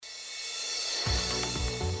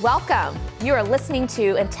Welcome. You are listening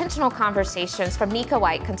to Intentional Conversations from Nika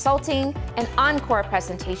White Consulting, an encore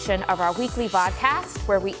presentation of our weekly podcast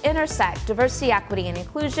where we intersect diversity, equity, and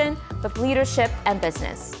inclusion with leadership and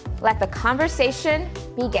business. Let the conversation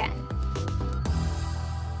begin.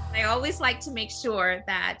 I always like to make sure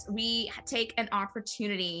that we take an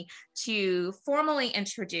opportunity to formally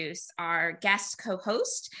introduce our guest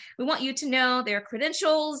co-host. We want you to know their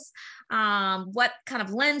credentials, what kind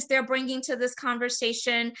of lens they're bringing to this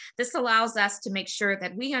conversation. This allows us to make sure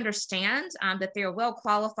that we understand that they're well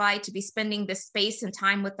qualified to be spending this space and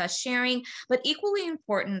time with us sharing. But equally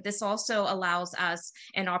important, this also allows us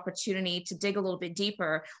an opportunity to dig a little bit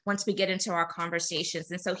deeper once we get into our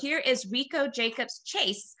conversations. And so here is Rico Jacobs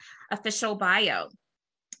Chase official bio.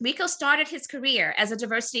 Rico started his career as a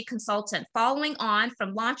diversity consultant following on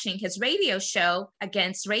from launching his radio show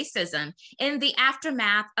Against Racism in the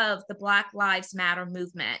aftermath of the Black Lives Matter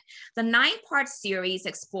movement. The 9-part series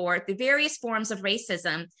explored the various forms of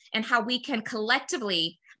racism and how we can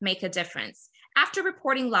collectively make a difference. After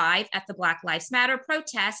reporting live at the Black Lives Matter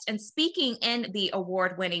protest and speaking in the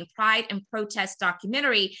award-winning Pride and Protest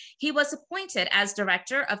documentary, he was appointed as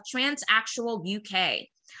director of Transactual UK.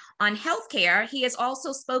 On healthcare, he has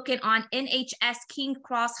also spoken on NHS King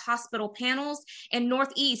Cross Hospital panels and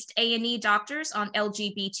Northeast A&E doctors on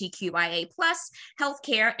LGBTQIA+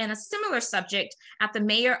 healthcare and a similar subject at the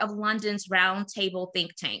Mayor of London's roundtable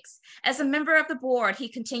think tanks. As a member of the board, he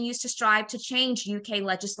continues to strive to change UK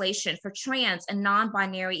legislation for trans and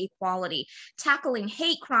non-binary equality, tackling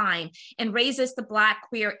hate crime, and raises the Black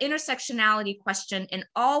queer intersectionality question in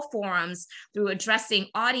all forums through addressing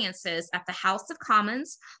audiences at the House of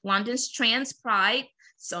Commons, London's Trans Pride,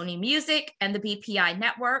 Sony Music, and the BPI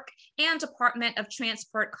Network, and Department of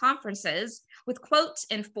Transport conferences, with quotes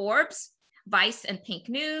in Forbes, Vice, and Pink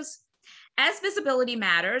News. As visibility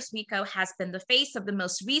matters, Rico has been the face of the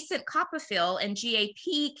most recent Copperfield and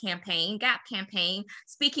GAP campaign, GAP campaign,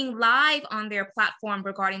 speaking live on their platform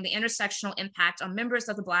regarding the intersectional impact on members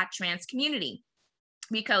of the Black trans community.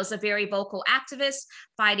 Rico is a very vocal activist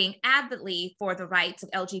fighting avidly for the rights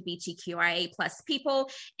of LGBTQIA+ people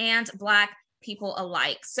and Black people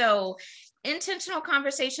alike. So Intentional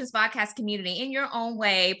Conversations podcast community, in your own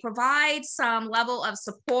way, provide some level of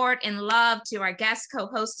support and love to our guest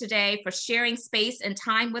co-host today for sharing space and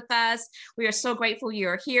time with us. We are so grateful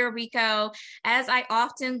you're here, Rico. As I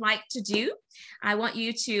often like to do, I want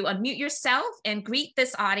you to unmute yourself and greet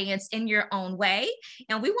this audience in your own way.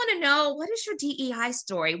 And we want to know, what is your DEI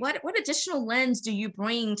story? What additional lens do you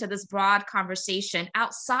bring to this broad conversation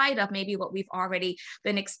outside of maybe what we've already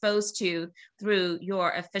been exposed to through your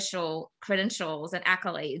official credentials and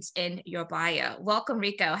accolades in your bio? Welcome,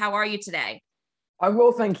 Rico. How are you today? I'm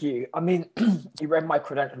well, thank you. I mean, you read my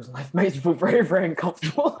credentials and I've made you feel very, very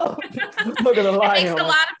uncomfortable. I'm not gonna lie. It makes a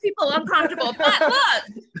lot of people uncomfortable, but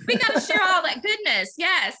look, we got to share all that goodness.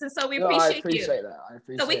 Yes. And so we appreciate you. I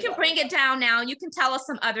appreciate so we can that. bring it down now. You can tell us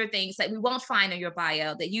some other things that we won't find in your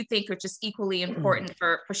bio that you think are just equally important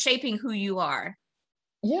for shaping who you are.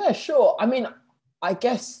 Yeah, sure. I mean, I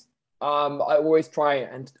guess I always try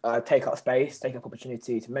and take up space, take up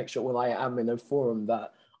opportunity to make sure when I am in a forum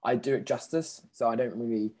that I do it justice. So I don't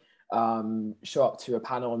really show up to a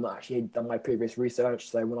panel and not actually done my previous research.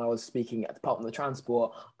 So when I was speaking at the Department of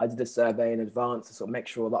Transport, I did a survey in advance to sort of make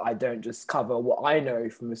sure that I don't just cover what I know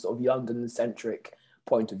from a sort of London-centric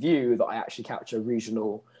point of view, that I actually capture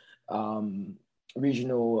regional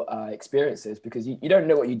experiences, because you don't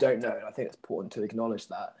know what you don't know. And I think it's important to acknowledge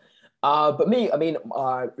that. But me, I mean,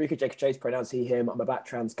 Rico Jacobs Chase, pronounce he, him. I'm a Black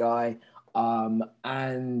trans guy.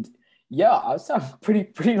 And yeah, I sound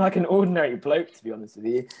pretty like an ordinary bloke, to be honest with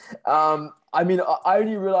you. I mean, I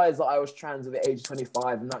only realized that I was trans at the age of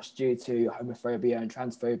 25, and that's due to homophobia and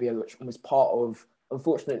transphobia, which was part of,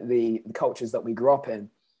 unfortunately, the cultures that we grew up in.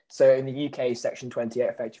 So in the UK, Section 28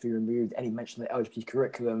 effectively removed any mention of the LGBT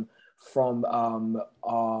curriculum from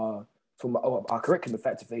our curriculum,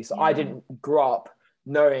 effectively. So I didn't grow up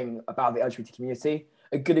knowing about the LGBT community.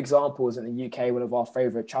 A good example is in the UK, one of our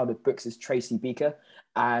favorite childhood books is Tracy Beaker.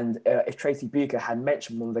 And if Tracy Beaker had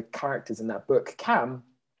mentioned one of the characters in that book, Cam,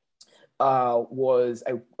 was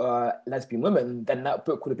a lesbian woman, then that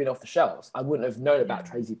book would have been off the shelves. I wouldn't have known about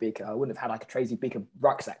Tracy Beaker. I wouldn't have had like a Tracy Beaker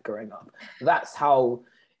rucksack growing up. That's how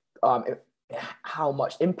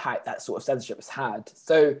much impact that sort of censorship has had.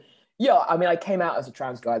 So yeah, I mean, I came out as a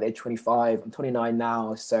trans guy at age 25. I'm 29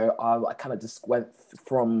 now. So I kind of just went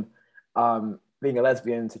from being a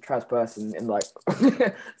lesbian to trans person in like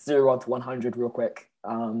 0 to 100 real quick.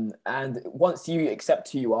 And once you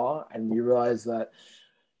accept who you are, and you realize that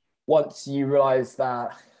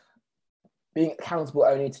being accountable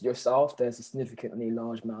only to yourself, there's a significantly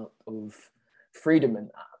large amount of freedom in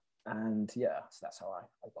that. And yeah, so that's how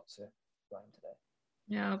I got to where I am today.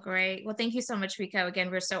 No, great. Well, thank you so much, Rico.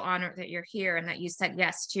 Again, we're so honored that you're here and that you said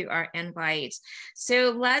yes to our invite.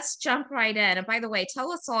 So let's jump right in. And by the way,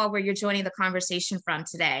 tell us all where you're joining the conversation from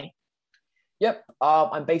today. Yep,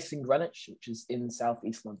 I'm based in Greenwich, which is in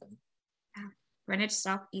Southeast London. Greenwich,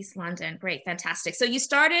 Southeast London. Great, fantastic. So you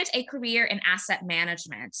started a career in asset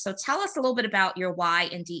management. So tell us a little bit about your why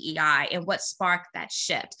in DEI and what sparked that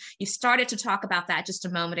shift. You started to talk about that just a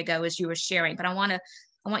moment ago as you were sharing, but I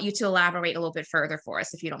want you to elaborate a little bit further for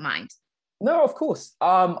us, if you don't mind. No, of course.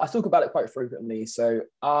 I talk about it quite frequently. So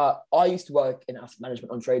I used to work in asset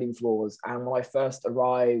management on trading floors. And when I first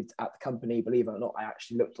arrived at the company, believe it or not, I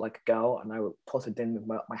actually looked like a girl, and I was potted in with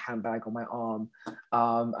my handbag on my arm.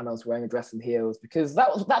 And I was wearing a dress and heels, because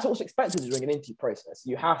that's what's expected during an interview process.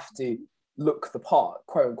 You have to look the part,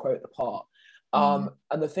 quote unquote, the part. And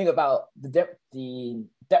the thing about the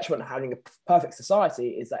detriment of having a perfect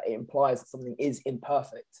society is that it implies that something is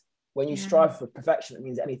imperfect. When you strive for perfection, it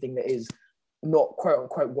means anything that is not quote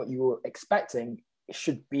unquote what you were expecting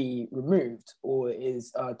should be removed or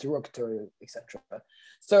is derogatory, etc.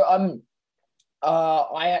 So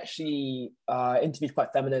I actually interviewed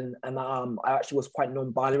quite feminine, and I actually was quite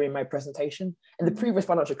non-binary in my presentation. In the previous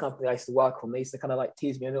financial company I used to work on, they used to kind of like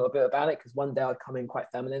tease me a little bit about it, because one day I'd come in quite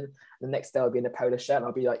feminine, and the next day I'd be in a polo shirt and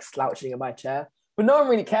I'd be like slouching in my chair. But no one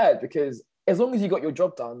really cared, because as long as you got your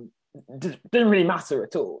job done, didn't really matter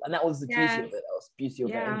at all. And that was the beauty of it. That was the beauty of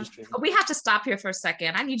the industry. We have to stop here for a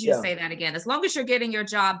second. I need you to say that again. As long as you're getting your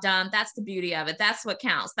job done, that's the beauty of it. That's what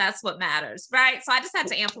counts. That's what matters, right? So I just had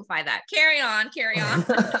to amplify that. Carry on.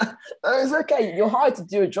 No, it's okay. You're hired to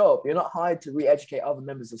do a job. You're not hired to re-educate other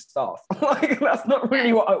members of staff. Like, that's not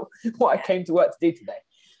really what I came to work to do today.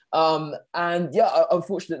 And yeah,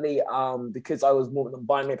 unfortunately, because I was more than a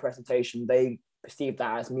binary presentation, they perceived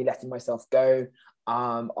that as me letting myself go.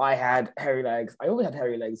 I had hairy legs. I always had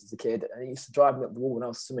hairy legs as a kid, and it used to drive me up the wall when I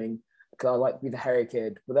was swimming, because I like to be the hairy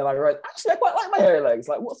kid. But then I realized, actually, I quite like my hairy legs.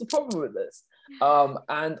 Like, what's the problem with this?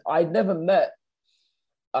 And I'd never met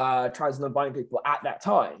trans and non-binary people at that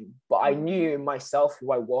time, but I knew myself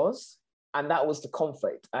who I was, and that was the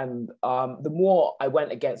conflict. And the more I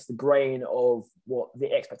went against the grain of what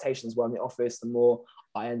the expectations were in the office, the more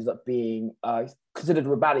I ended up being considered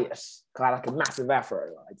rebellious, because I had like a massive afro.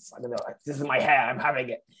 I don't know, like, this is my hair, I'm having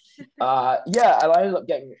it. Yeah, and I ended up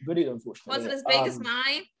getting bullied, unfortunately. Was it as big as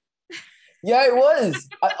mine? Yeah, it was.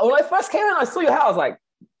 When I first came in, I saw your hair, I was like,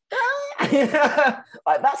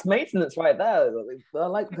 like, that's maintenance right there. I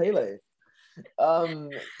like Halo.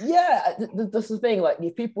 Yeah, that's the thing. Like,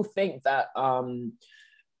 if people think that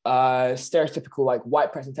stereotypical like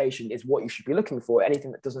white presentation is what you should be looking for,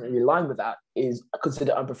 anything that doesn't really align with that is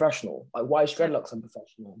considered unprofessional. Like, why is dreadlocks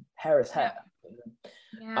unprofessional? Hair is hair.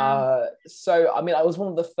 So I mean, I was one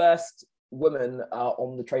of the first women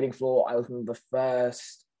on the trading floor. I was one of the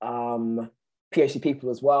first PhD people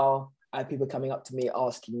as well. I had people coming up to me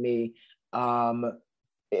asking me,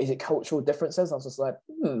 is it cultural differences? I was just like,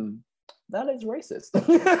 that is racist. But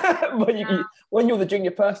when you're the junior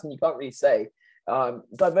person, you can't really say.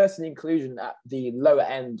 Diversity and inclusion at the lower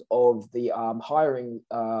end of the hiring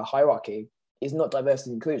hierarchy is not diversity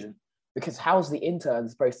and inclusion, because how's the intern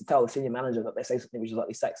supposed to tell the senior manager that they say something which is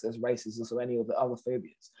likely sexist, racist, or any of the other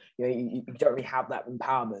phobias? You don't really have that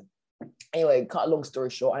empowerment. Anyway, cut a long story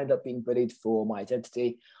short, I ended up being bullied for my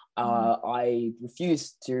identity. I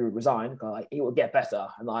refused to resign, because like, it would get better,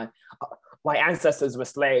 and my ancestors were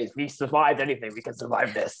slaves. We survived anything. We can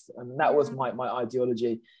survive this, and that was my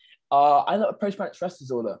ideology. I ended up with post-traumatic stress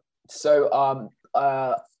disorder. So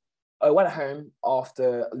I went home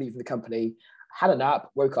after leaving the company, had a nap,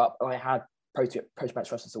 woke up, and I had post-traumatic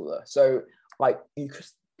stress disorder. So like,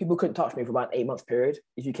 people couldn't touch me for about an 8-month period.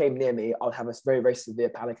 If you came near me, I would have a very, very severe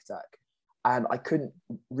panic attack. And I couldn't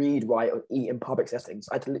read, write, or eat in public settings.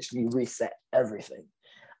 I had to literally reset everything.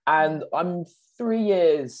 And I'm 3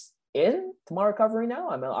 years in to my recovery now.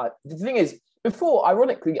 I mean, the thing is, before,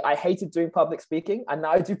 ironically, I hated doing public speaking, and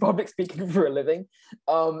now I do public speaking for a living.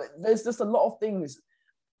 There's just a lot of things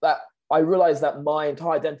that I realized that my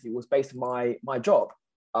entire identity was based on my job.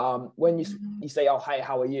 When you say, oh, hey,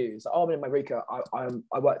 how are you? So, oh, I'm in my Rico,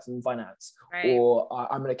 I worked in finance, right. Or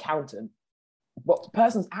I'm an accountant. What the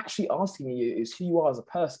person's actually asking you is who you are as a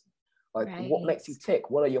person. Like, right. What makes you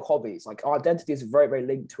tick? What are your hobbies? Like, our identity is very, very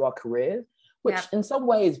linked to our career, which in some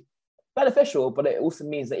ways beneficial, but it also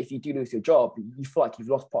means that if you do lose your job, you feel like you've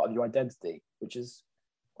lost part of your identity, which is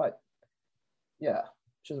quite, which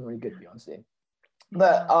isn't really good, to be honest.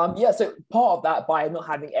 But so part of that, by not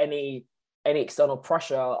having any any external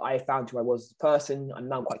pressure, I found who I was as a person. I'm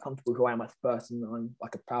now quite comfortable who I am as a person. I'm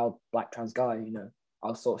like a proud Black trans guy, you know.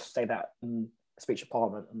 I'll sort of say that in a speech at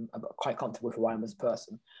Parliament. I'm quite comfortable with who I am as a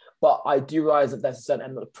person. But I do realize that there's a certain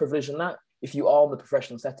element of privilege in that. If you are in the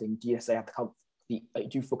professional setting, do you say have to come? Do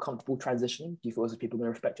you feel comfortable transitioning? Do you feel as if people are going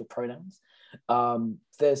to respect your pronouns?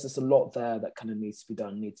 There's just a lot there that kind of needs to be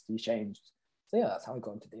done, needs to be changed. So yeah, that's how I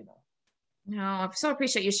got into DNL. No, I so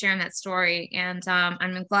appreciate you sharing that story, and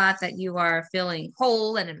I'm glad that you are feeling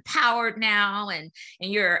whole and empowered now, and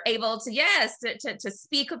you're able to to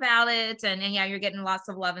speak about it, and yeah, you're getting lots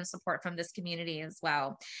of love and support from this community as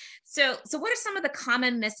well. So what are some of the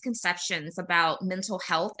common misconceptions about mental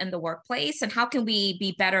health in the workplace, and how can we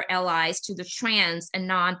be better allies to the trans and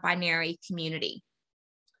non-binary community?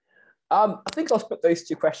 I think I'll split those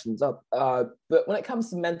two questions up. But when it comes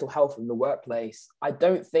to mental health in the workplace, I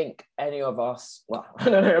don't think any of us, well, I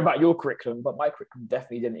don't know about your curriculum, but my curriculum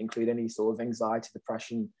definitely didn't include any sort of anxiety,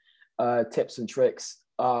 depression, tips and tricks.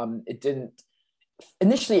 It didn't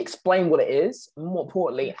initially explain what it is, and more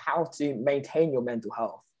importantly, how to maintain your mental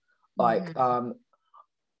health. Like,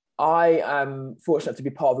 I am fortunate to be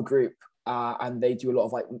part of a group and they do a lot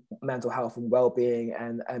of like mental health and well-being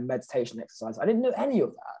and meditation exercise. I didn't know any of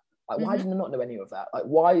that. Like, why did I not know any of that? Like,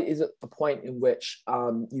 why is it the point in which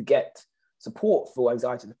you get support for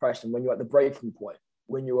anxiety and depression when you're at the breaking point,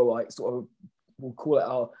 when you were like sort of, we'll call it,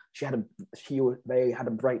 they had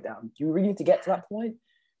a breakdown. Do you really need to get to that point?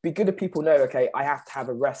 Be good if people know, okay, I have to have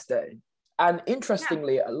a rest day. And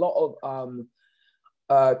interestingly, a lot of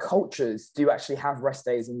cultures do actually have rest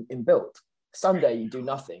days in built. Sunday, you do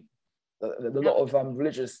nothing. A lot of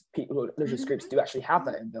religious groups do actually have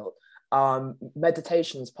that inbuilt.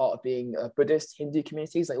 Meditation is part of being Buddhist, Hindu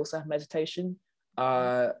communities. They also have meditation.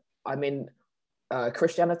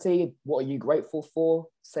 Christianity, what are you grateful for?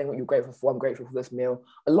 Saying what you're grateful for. I'm grateful for this meal.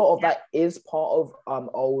 A lot of that is part of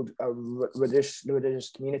old religious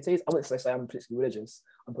communities. I wouldn't say I'm particularly religious.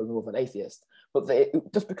 I'm probably more of an atheist. But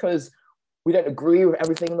just because we don't agree with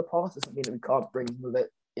everything in the past doesn't mean that we can't bring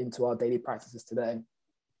it into our daily practices today.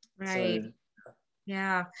 Right. So,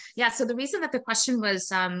 Yeah. So the reason that the question was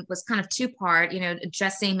kind of two-part,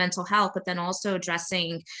 addressing mental health, but then also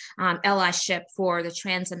addressing allyship for the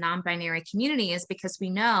trans and non-binary community is because we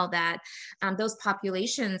know that those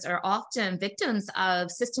populations are often victims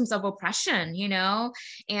of systems of oppression,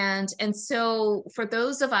 and so for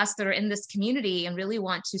those of us that are in this community and really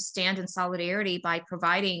want to stand in solidarity by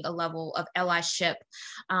providing a level of allyship,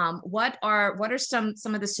 what are some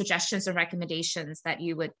of the suggestions and recommendations that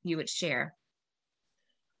you would share?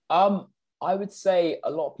 I would say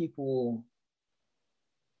a lot of people.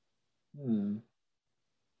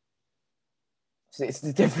 So it's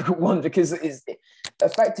a difficult one because it's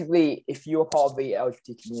effectively, if you're part of the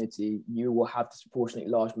LGBT community, you will have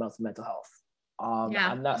disproportionately large amounts of mental health.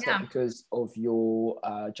 And that's not because of your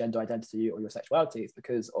gender identity or your sexuality. It's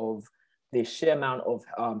because of the sheer amount of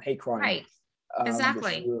hate crime, right?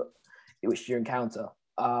 Exactly, which you encounter.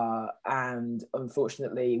 And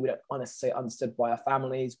unfortunately, we don't necessarily understood by our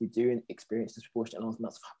families. We do experience disproportionate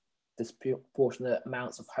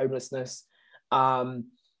amounts of homelessness.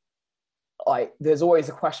 Like, there's always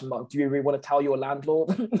a question mark. Do you really want to tell your landlord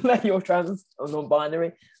that you're trans or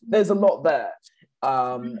non-binary? There's a lot there.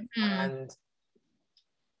 And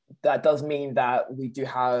that does mean that we do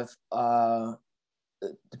have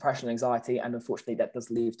depression, anxiety, and unfortunately that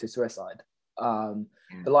does lead to suicide.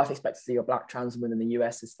 The life expectancy of Black trans women in the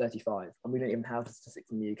US is 35, and we don't even have the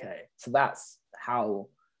statistics in the UK. So that's how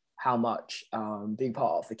much being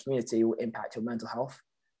part of the community will impact your mental health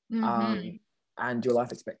and your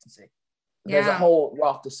life expectancy. There's a whole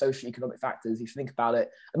raft of socioeconomic factors if you think about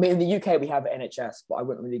it. I mean, in the UK we have NHS, but I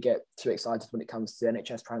wouldn't really get too excited when it comes to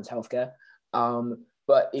NHS trans healthcare.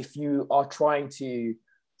 But if you are trying to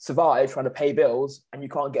survive, trying to pay bills, and you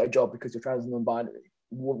can't get a job because you're trans and non-binary,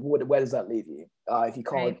 where does that leave you? If you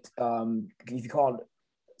can't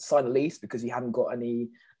sign a lease because you haven't got any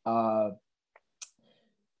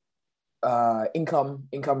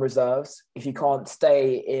income reserves, if you can't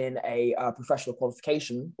stay in a professional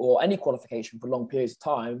qualification or any qualification for long periods of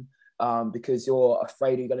time because you're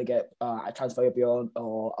afraid you're going to get transphobia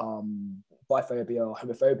or biphobia or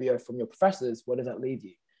homophobia from your professors, where does that leave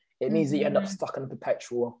you? It means that you end up stuck in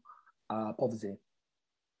perpetual poverty.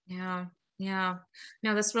 Yeah,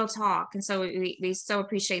 no, that's real talk. And so we so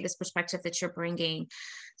appreciate this perspective that you're bringing.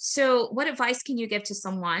 So what advice can you give to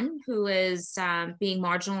someone who is being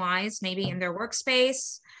marginalized, maybe in their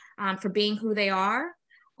workspace, for being who they are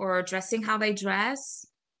or dressing how they dress,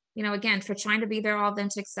 again, for trying to be their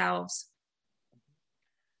authentic selves?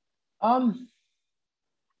 I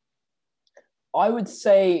would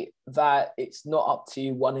say that it's not up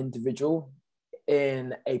to one individual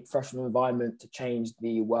in a professional environment to change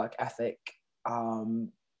the work ethic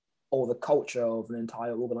or the culture of an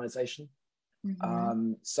entire organization.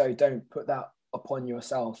 So don't put that upon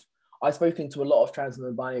yourself. I've spoken to a lot of trans and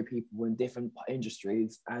non-binary people in different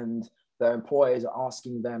industries, and their employers are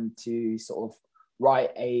asking them to sort of write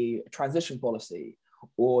a transition policy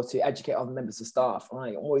or to educate other members of staff. And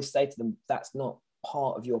I always say to them, that's not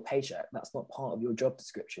part of your paycheck. That's not part of your job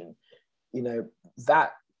description. You know,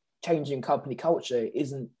 that changing company culture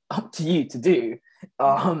isn't up to you to do.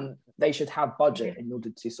 They should have budget in order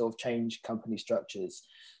to sort of change company structures.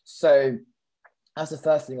 So that's the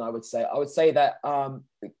first thing I would say. I would say that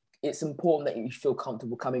it's important that you feel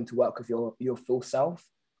comfortable coming to work with your full self.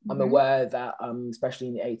 I'm aware that, especially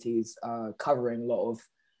in the 80s, covering a lot of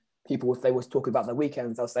people, if they was talking about their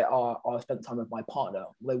weekends, they'll say, oh, I spent time with my partner.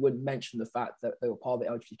 They wouldn't mention the fact that they were part of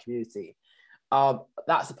the LGBT community.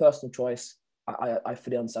 That's a personal choice. I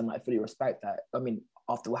fully understand that. I fully respect that. I mean,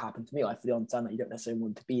 after what happened to me, I fully understand that you don't necessarily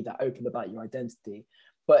want to be that open about your identity,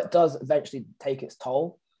 but it does eventually take its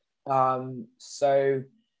toll. So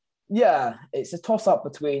yeah, it's a toss-up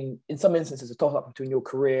between, in some instances, a toss-up between your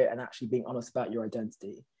career and actually being honest about your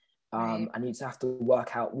identity. And you just have to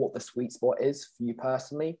work out what the sweet spot is for you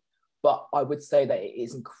personally. But I would say that it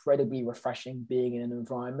is incredibly refreshing being in an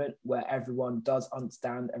environment where everyone does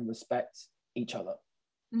understand and respect each other.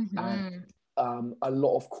 And a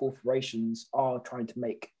lot of corporations are trying to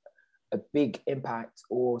make a big impact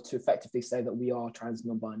or to effectively say that we are trans and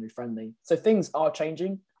non-binary friendly. So things are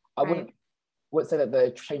changing. I wouldn't say that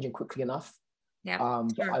they're changing quickly enough. But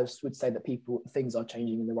I would say that things are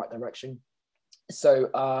changing in the right direction. So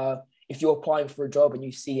if you're applying for a job and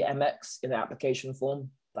you see MX in the application form,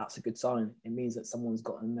 that's a good sign. It means that someone's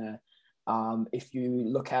gotten there. If you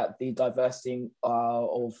look at the diversity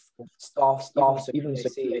of staff, even so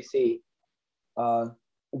they see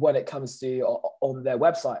when it comes to on their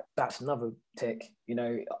website, that's another tick. You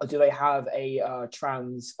know, do they have a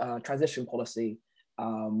transition policy?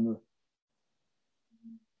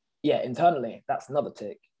 Internally, that's another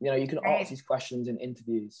tick. You know, you can ask these questions in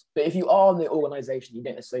interviews. But if you are in the organization, you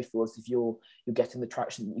don't necessarily feel as if you're getting the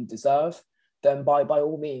traction that you deserve, then by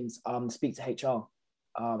all means, speak to HR.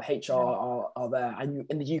 HR are there, and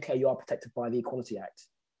in the UK, you are protected by the Equality Act.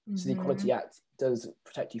 So the Equality Act does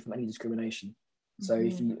protect you from any discrimination. So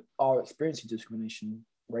if you are experiencing discrimination,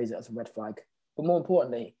 raise it as a red flag. But more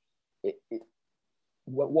importantly,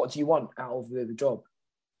 what do you want out of the job?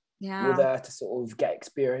 You're there to sort of get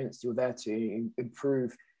experience. You're there to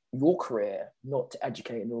improve your career, not to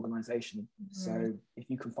educate an organization. So if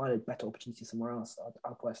you can find a better opportunity somewhere else,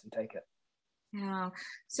 I'll personally take it. Yeah.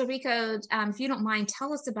 So Rico, if you don't mind,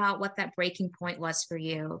 tell us about what that breaking point was for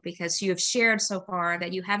you, because you have shared so far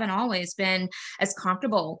that you haven't always been as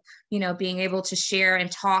comfortable, you know, being able to share and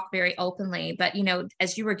talk very openly. But, you know,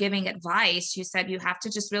 as you were giving advice, you said you have to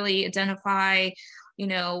just really identify, you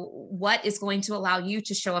know, what is going to allow you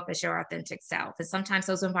to show up as your authentic self. And sometimes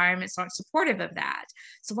those environments aren't supportive of that.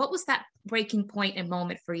 So what was that breaking point and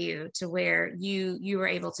moment for you to where you were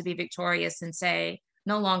able to be victorious and say,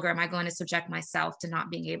 no longer am I going to subject myself to not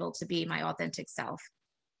being able to be my authentic self?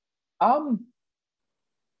 I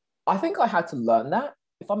think I had to learn that,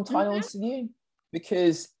 if I'm entirely honest with you,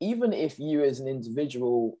 because even if you as an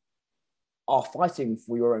individual are fighting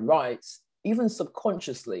for your own rights, even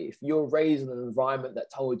subconsciously, if you're raised in an environment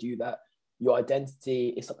that told you that your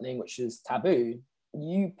identity is something which is taboo,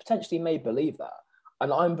 you potentially may believe that.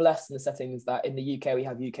 And I'm blessed in the settings that in the UK, we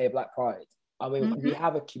have UK Black Pride. I mean, we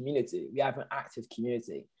have a community, we have an active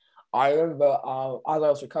community. I remember as I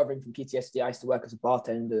was recovering from PTSD, I used to work as a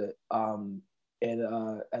bartender in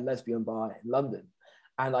a lesbian bar in London.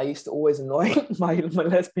 And I used to always annoy my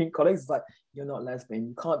lesbian colleagues. It's like, you're not lesbian,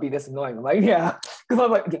 you can't be this annoying. I'm like, yeah, because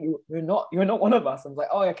I'm like, you're not one of us. I'm like,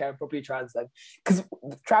 oh, okay, I'm probably trans then. Because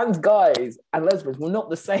trans guys and lesbians, we're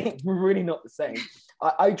not the same. We're really not the same.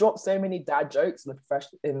 I dropped so many dad jokes in the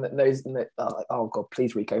profession, oh God,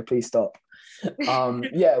 please, Rico, please stop.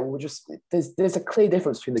 We're just, there's a clear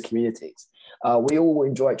difference between the communities. We all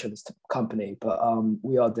enjoy each other's company, but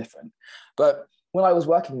we are different. But when I was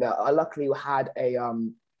working there, I luckily had a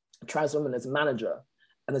trans woman as a manager.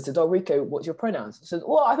 And they said, oh, Rico, what's your pronouns? I said,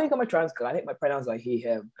 well, I think I'm a trans guy. I think my pronouns are he,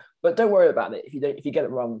 him. But don't worry about it if you get it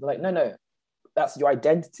wrong. They're like, no, that's your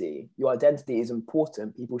identity. Your identity is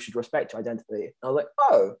important. People should respect your identity. And I was like,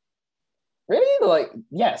 oh, really? They're like,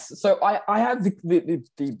 yes. So I had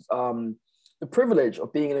the privilege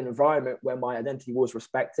of being in an environment where my identity was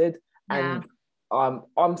respected. And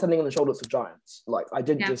I'm standing on the shoulders of giants. Like I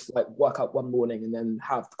didn't just like wake up one morning and then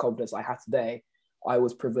have the confidence I had today. I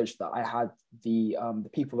was privileged that I had the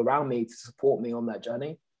people around me to support me on that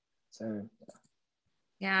journey. So your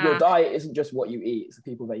Yeah. diet isn't just what you eat, it's the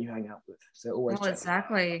people that you hang out with. So always Well, check.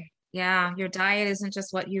 exactly. Yeah. Your diet isn't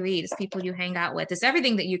just what you eat, it's people you hang out with. It's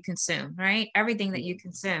everything that you consume, right? Everything that you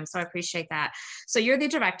consume. So I appreciate that. So you're the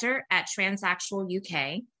director at Transactional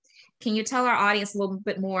UK. Can you tell our audience a little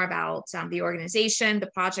bit more about the organization,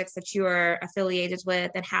 the projects that you are affiliated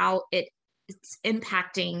with, and how it's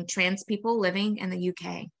impacting trans people living in the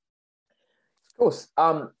UK? Of course.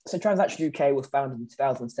 So Transaction UK was founded in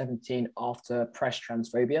 2017 after press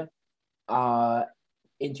transphobia.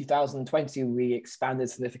 In 2020, we expanded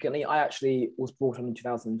significantly. I actually was brought on in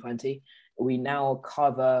 2020. We now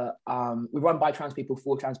cover, we run by trans people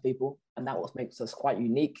for trans people, and that what makes us quite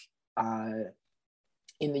unique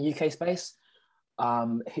in the UK space.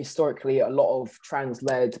 Historically, a lot of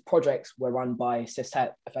trans-led projects were run by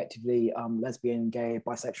cishet, effectively lesbian, gay,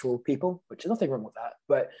 bisexual people, which is nothing wrong with that.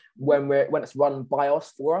 But when it's run by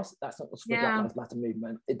us, for us, that's not what's for the Black Lives Matter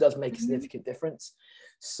movement. It does make a significant difference.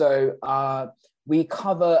 So we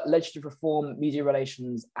cover legislative reform, media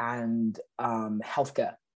relations, and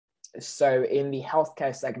healthcare. So in the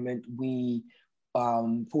healthcare segment, we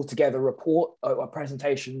pull together a report, a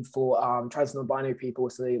presentation for trans and non-binary people,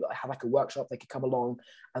 so they have like a workshop, they could come along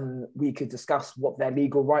and we could discuss what their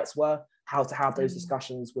legal rights were, how to have those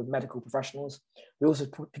discussions with medical professionals. We also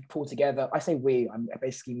pull together, I say we, I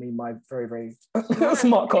basically mean my very, very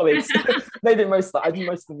smart colleagues. They do most of that. I do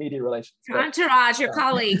most of the media relations. Your entourage, your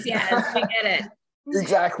colleagues, yes, we get it.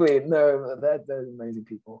 Exactly. No, they're amazing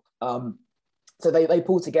people. So they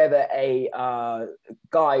pull together a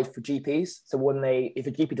guide for GPs. So if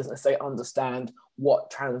a GP doesn't necessarily understand what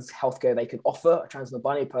trans healthcare they can offer a trans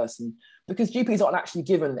non-binary person, because GPs aren't actually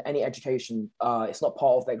given any education. It's not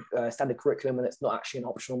part of their standard curriculum, and it's not actually an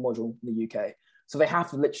optional module in the UK. So they have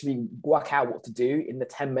to literally work out what to do in the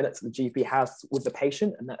 10 minutes that the GP has with the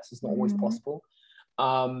patient, and that's just not always possible.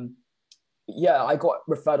 Yeah, I got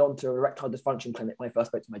referred on to a erectile dysfunction clinic when I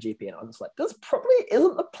first spoke to my GP, and I was like, this probably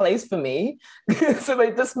isn't the place for me. So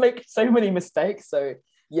they just make so many mistakes. So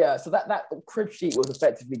yeah, so that crib sheet was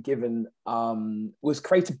effectively given, was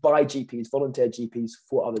created by GPs, volunteer GPs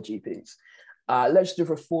for other GPs. Legislative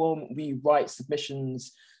reform, we write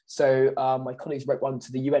submissions. So my colleagues wrote one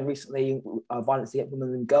to the UN recently, violence against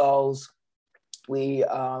women and girls. We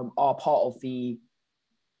are part of the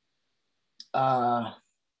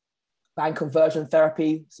ban conversion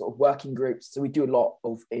therapy sort of working groups. So we do a lot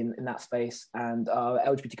of in that space, and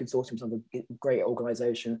LGBT Consortium is another great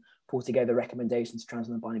organization, pull together recommendations to trans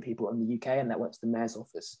and non-binary people in the UK, and that went to the mayor's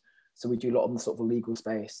office. So we do a lot in the sort of legal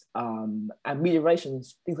space, and media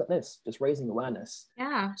relations, things like this, just raising awareness.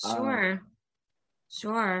 Yeah, sure.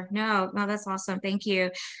 Sure. No, that's awesome. Thank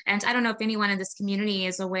you. And I don't know if anyone in this community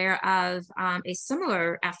is aware of a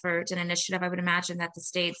similar effort and initiative. I would imagine that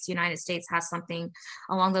the United States has something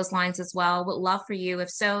along those lines as well. Would love for you, if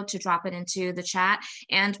so, to drop it into the chat.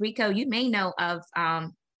 And Rico, you may know of,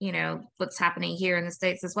 what's happening here in the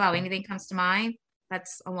States as well. Anything comes to mind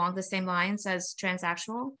that's along the same lines as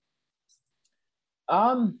transactional?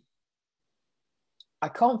 I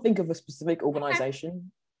can't think of a specific organization. Okay.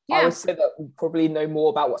 Yeah. I would say that we probably know more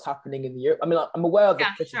about what's happening in Europe. I mean, I'm aware of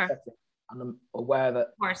the sure. setting, and I'm aware that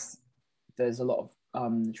of course there's a lot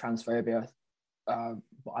of transphobia,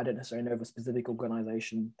 but I don't necessarily know of a specific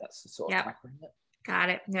organization that's sort of tackling it. Got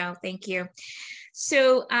it. No, thank you.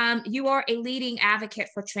 So you are a leading advocate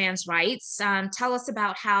for trans rights. Tell us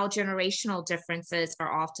about how generational differences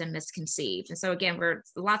are often misconceived. And so again, we're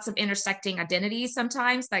lots of intersecting identities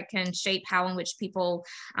sometimes that can shape how in which people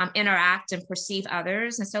interact and perceive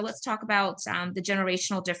others. And so let's talk about the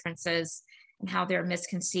generational differences and how they're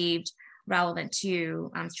misconceived relevant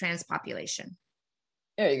to trans population.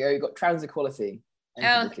 There you go. You've got trans equality.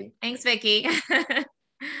 Thanks, Vicky.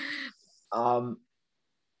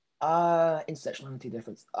 Intersectionality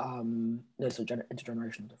difference. No, so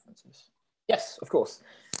intergenerational differences. Yes, of course.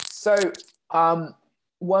 So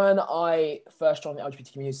when I first joined the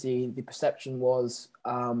LGBT community, the perception was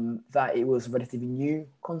that it was a relatively new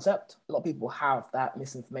concept. A lot of people have that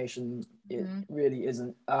misinformation. It really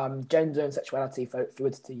isn't. Gender and sexuality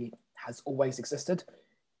fluidity has always existed.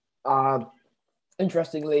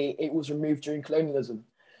 Interestingly, it was removed during colonialism.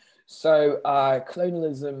 So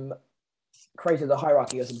colonialism created a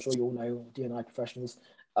hierarchy, as I'm sure you all know, D&I professionals,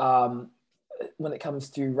 when it comes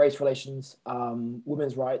to race relations,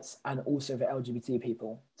 women's rights, and also the LGBT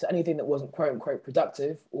people. So anything that wasn't quote unquote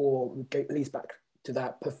productive, or would go at least back to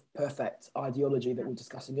that perfect ideology that we were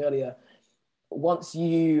discussing earlier, once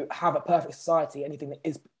you have a perfect society, anything that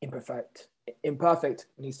is imperfect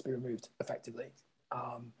needs to be removed effectively.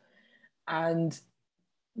 And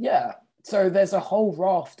Yeah. So there's a whole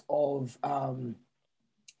raft of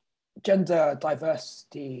gender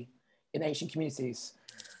diversity in ancient communities.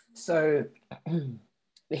 So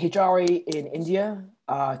the Hijari in India,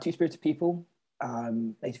 two-spirited people,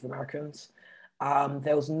 Native Americans.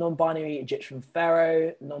 There was a non-binary Egyptian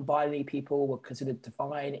pharaoh. Non-binary people were considered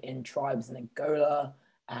divine in tribes in Angola,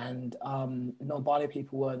 and non-binary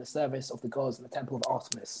people were in the service of the gods in the temple of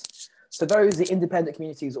Artemis. So those are independent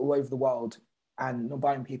communities all over the world, and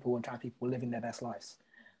non-binary people and trans people living their best lives.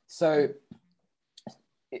 So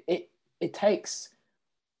it takes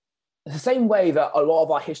the same way that a lot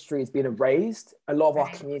of our history has been erased, a lot of our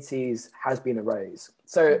communities has been erased.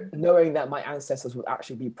 So knowing that my ancestors would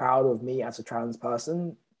actually be proud of me as a trans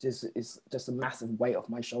person just is just a massive weight off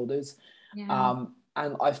my shoulders. Yeah.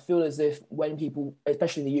 And I feel as if when people,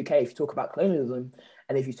 especially in the UK, if you talk about colonialism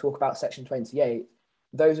and if you talk about Section 28,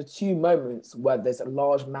 those are two moments where there's a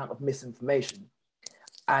large amount of misinformation.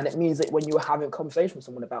 And it means that when you're having a conversation with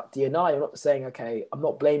someone about D&I, you're not saying, okay, I'm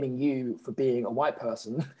not blaming you for being a white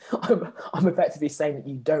person. I'm effectively saying that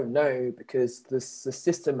you don't know because the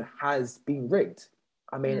system has been rigged.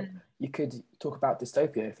 I mean, you could talk about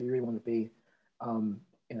dystopia if you really want to be,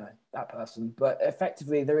 that person. But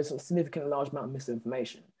effectively, there is a significant large amount of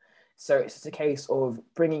misinformation. So it's just a case of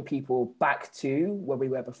bringing people back to where we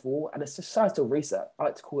were before. And a societal reset. I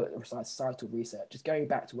like to call it a societal reset, just going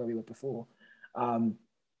back to where we were before.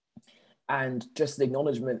 And just the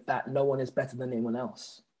acknowledgement that no one is better than anyone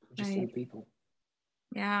else, just all people.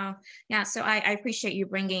 Yeah. So I appreciate you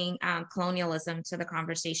bringing colonialism to the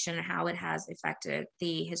conversation and how it has affected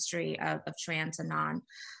the history of trans and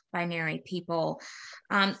non-binary people.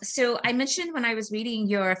 So I mentioned when I was reading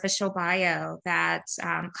your official bio that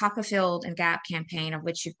Copperfield and Gap campaign, of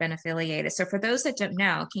which you've been affiliated. So for those that don't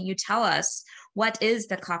know, can you tell us what is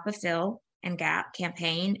the Copperfield and Gap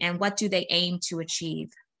campaign and what do they aim to achieve?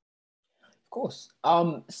 Of course.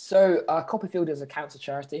 So Copperfield is a cancer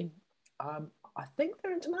charity. I think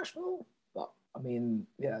they're international, but I mean,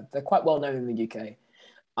 yeah, they're quite well known in the UK.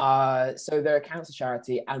 So they're a cancer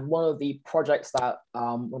charity, and one of the projects that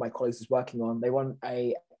one of my colleagues is working on, they want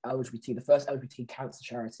the first LGBT cancer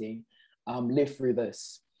charity, live through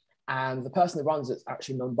this. And the person that runs it's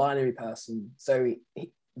actually a non-binary person. So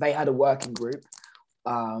they had a working group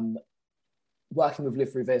working with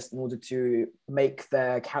Live Through This in order to make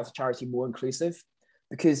their cancer charity more inclusive,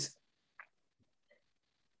 because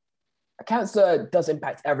cancer does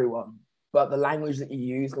impact everyone, but the language that you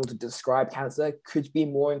use in order to describe cancer could be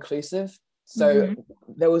more inclusive. So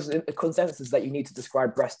there was a consensus that you need to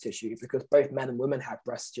describe breast tissue because both men and women have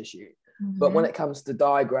breast tissue. But when it comes to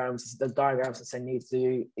diagrams, the diagrams that need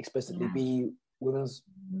to explicitly be women's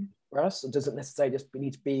breasts. It doesn't necessarily just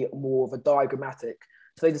need to be more of a diagrammatic.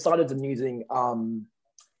 So they decided on using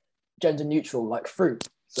gender neutral, like fruit.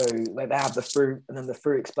 So like they have the fruit, and then the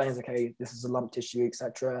fruit explains, okay, this is a lump tissue,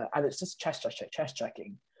 etc. And it's just chest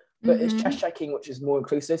checking. But it's chest checking, which is more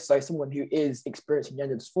inclusive. So someone who is experiencing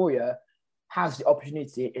gender dysphoria has the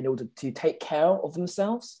opportunity in order to take care of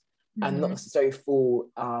themselves and not necessarily fall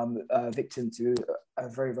victim to a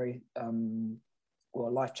very, very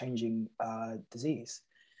life-changing disease.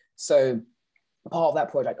 So part of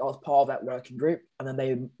that project, I was part of that working group, and then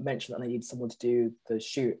they mentioned that they needed someone to do the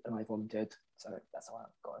shoot, and I volunteered. So that's how I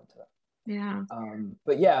got into it. Yeah.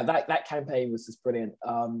 But yeah, that campaign was just brilliant.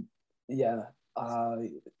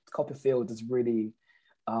 Copperfield is really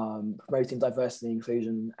promoting diversity and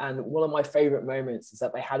inclusion. And one of my favorite moments is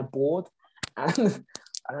that they had a board, and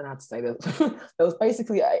I don't know how to say this. There was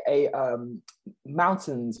basically a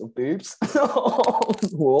mountains of boobs on the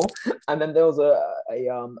wall, and then there was a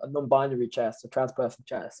non-binary chest, a trans person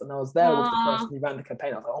chest, and I was there with the person who ran the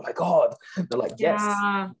campaign. I was like, oh my god! They're like, yes,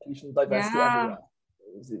 inclusion, diversity everywhere.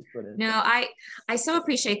 It's brilliant. No, I so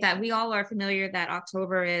appreciate that. We all are familiar that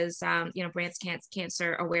October is breast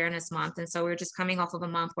cancer awareness month, and so we're just coming off of a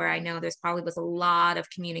month where I know there's probably was a lot of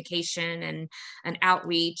communication and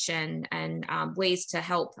outreach and ways to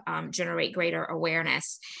help generate greater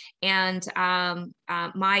awareness. And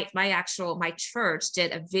my church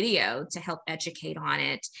did a video to help educate on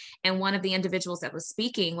it, and one of the individuals that was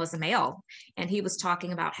speaking was a male, and he was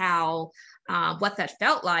talking about how what that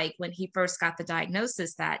felt like when he first got the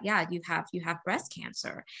diagnosis that, yeah, you have breast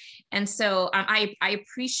cancer. And so I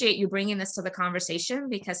appreciate you bringing this to the conversation,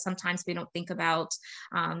 because sometimes we don't think about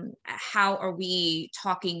how are we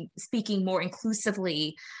speaking more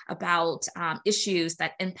inclusively about issues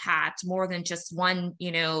that impact more than just one,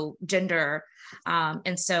 gender.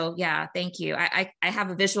 And so, yeah, thank you. I have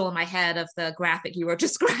a visual in my head of the graphic you were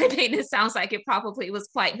describing. It sounds like it probably was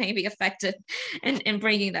quite maybe effective in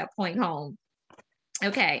bringing that point home.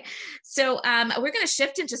 Okay, so we're going to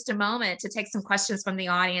shift in just a moment to take some questions from the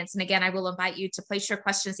audience. And again, I will invite you to place your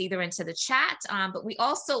questions either into the chat, but we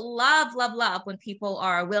also love when people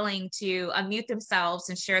are willing to unmute themselves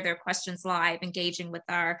and share their questions live, engaging with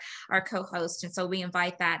our co-host. And so we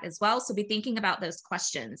invite that as well. So be thinking about those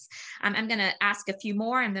questions. I'm going to ask a few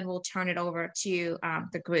more and then we'll turn it over to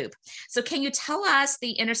the group. So can you tell us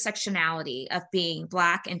the intersectionality of being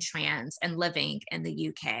Black and trans and living in the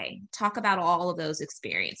UK? Talk about all of those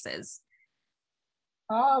experiences.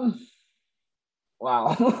 Wow.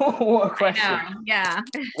 What a question. Yeah.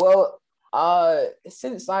 Well,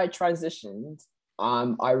 since I transitioned,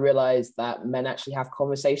 I realized that men actually have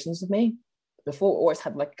conversations with me. Before, always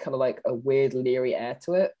had like kind of like a weird leery air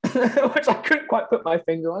to it, which I couldn't quite put my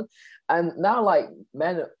finger on. And now, like,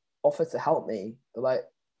 men offer to help me. They're like,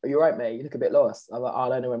 "Are you right, mate? You look a bit lost." I'm like, "Oh, I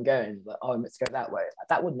don't know where I'm going." Like, "Oh, let's go that way."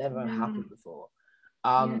 That would never happen before.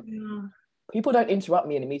 People don't interrupt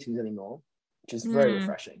me in the meetings anymore, which is very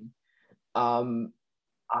refreshing.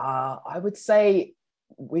 I would say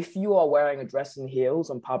if you are wearing a dress and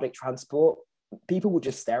heels on public transport, people will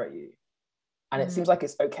just stare at you. And it seems like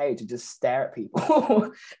it's okay to just stare at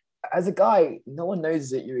people. As a guy, no one knows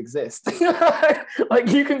that you exist. Like,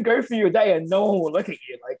 you can go through your day and no one will look at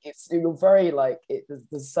you. Like, you're very like,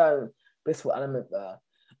 there's so blissful element there.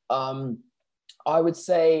 I would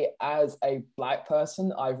say as a Black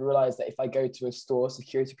person, I've realized that if I go to a store,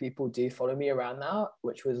 security people do follow me around now,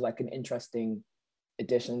 which was like an interesting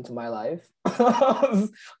addition to my life.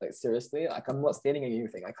 Like, seriously, like, I'm not stealing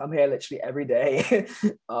anything. I come here literally every day.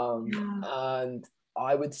 And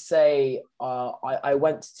I would say I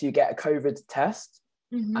went to get a COVID test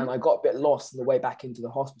and I got a bit lost on the way back into the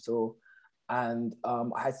hospital. And I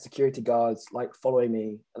had security guards like following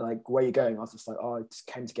me, like, "Where are you going?" I was just like, "Oh, I just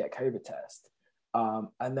came to get a COVID test."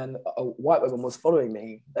 And then a white woman was following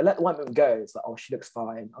me. They let the white woman go. It's like, "Oh, she looks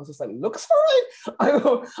fine." I was just like, "Looks fine?"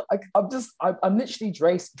 I'm literally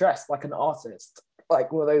dressed like an artist,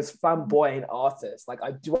 like one of those flamboyant artists. Like,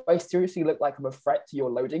 do I seriously look like I'm a threat to your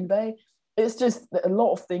loading bay? It's just that a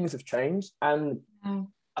lot of things have changed. And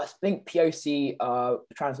I think POC,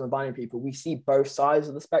 trans and binary people, we see both sides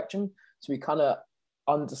of the spectrum. So we kind of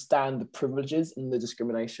understand the privileges and the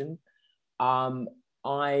discrimination. I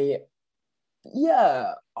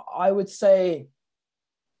would say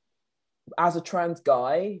as a trans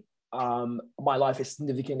guy, my life is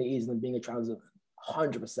significantly easier than being a trans woman,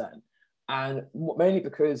 100%. And mainly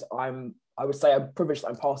because I would say I'm privileged,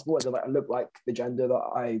 I'm passable, as I look like the gender that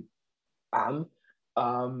I am.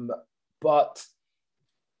 But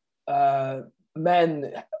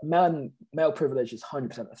male privilege is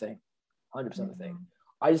 100% a thing, 100% a thing.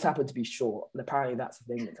 I just happen to be short, and apparently that's the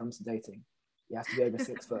thing that comes to dating. You have to be over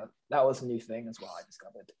 6 foot. That was a new thing as well, I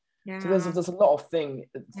discovered. So there's a lot of things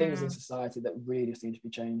in society that really seem to be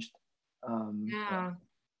changed.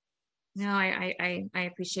 No, I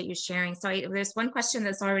appreciate you sharing. So there's one question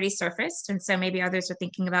that's already surfaced, and so maybe others are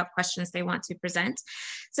thinking about questions they want to present.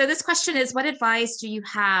 So this question is, what advice do you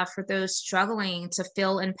have for those struggling to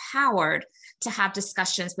feel empowered to have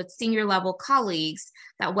discussions with senior level colleagues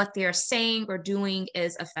that what they're saying or doing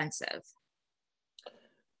is offensive?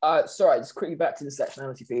 Sorry, just quickly back to the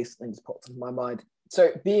intersectionality piece and just popped into my mind.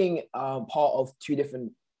 So being part of two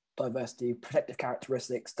different diversity protective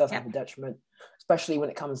characteristics does have a detriment, especially when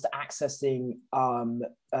it comes to accessing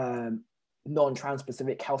non-trans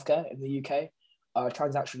specific healthcare in the UK.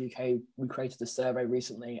 Transaction UK, we created a survey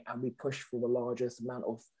recently and we pushed for the largest amount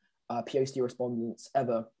of POC respondents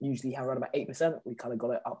ever. Usually around about 8%. We kind of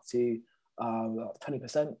got it up to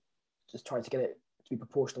 20%, just trying to get it to be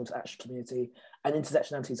proportional to the actual community. And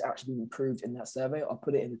intersectionality has actually been improved in that survey. I'll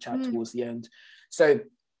put it in the chat towards the end. So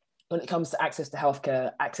when it comes to access to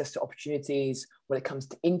healthcare, access to opportunities, when it comes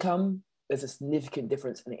to income, there's a significant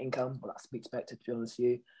difference in income. Well, that's to be expected, to be honest with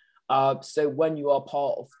you. So when you are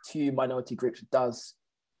part of two minority groups,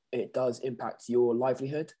 it does impact your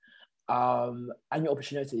livelihood and your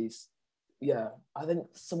opportunities. Yeah, I think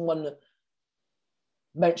someone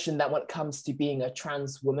mentioned that when it comes to being a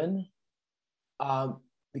trans woman,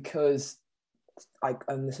 because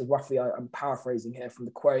and this is roughly, I'm paraphrasing here from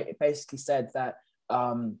the quote, it basically said that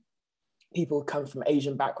people come from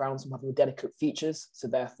Asian backgrounds and having delicate features, so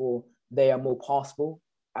therefore they are more passable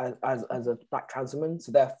as a Black trans woman.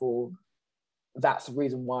 So therefore, that's the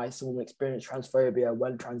reason why someone will experience transphobia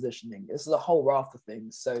when transitioning. This is a whole raft of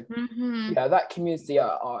things. So yeah, that community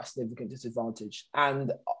are a significant disadvantage.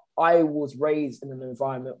 And I was raised in an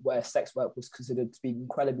environment where sex work was considered to be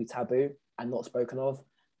incredibly taboo and not spoken of.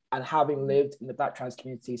 And having lived in the Black trans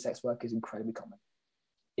community, sex work is incredibly common.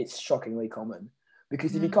 It's shockingly common.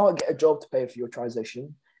 Because if you can't get a job to pay for your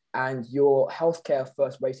transition, and your healthcare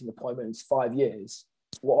first waiting appointment is 5 years,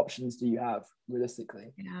 what options do you have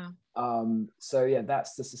realistically? Yeah. So yeah,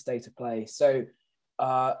 that's just the state of play. So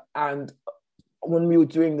and when we were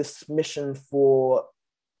doing the submission for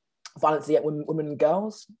violence against women and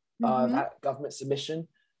girls, that government submission,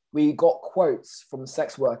 we got quotes from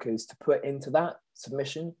sex workers to put into that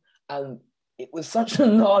submission, and it was such a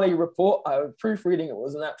gnarly report. I was proofreading, it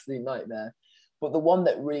was an absolute nightmare. But the one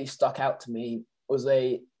that really stuck out to me was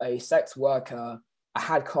a sex worker. I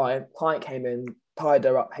had client came in, tied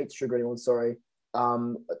her up, hate to trigger anyone, sorry,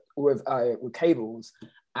 with cables.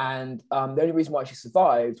 And the only reason why she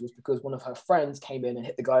survived was because one of her friends came in and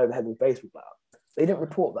hit the guy over the head with a baseball bat. They didn't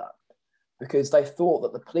report that because they thought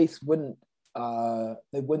that the police wouldn't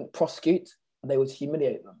prosecute, and they would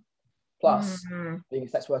humiliate them. Plus, being a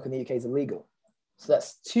sex worker in the UK is illegal. So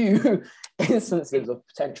that's two instances of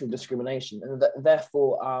potential discrimination. And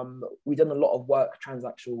therefore, we've done a lot of work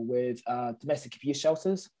transactional with domestic abuse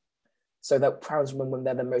shelters, so that trans women, when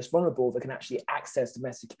they're the most vulnerable, they can actually access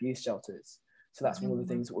domestic abuse shelters. So that's one of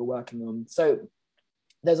the things that we're working on. So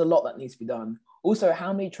there's a lot that needs to be done. Also,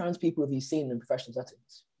 how many trans people have you seen in professional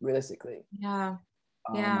settings, realistically? Yeah.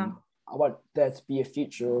 I want there to be a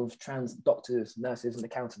future of trans doctors, nurses, and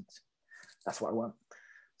accountants. That's what I want.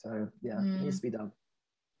 So yeah, it needs to be done.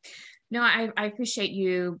 No, I appreciate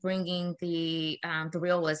you bringing the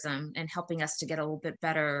realism and helping us to get a little bit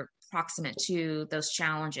better proximate to those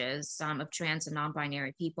challenges of trans and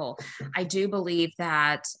non-binary people. I do believe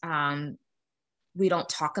that we don't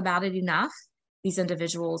talk about it enough. These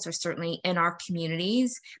individuals are certainly in our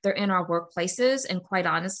communities, they're in our workplaces, and quite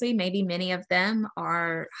honestly, maybe many of them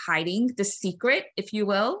are hiding the secret, if you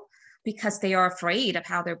will, because they are afraid of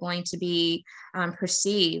how they're going to be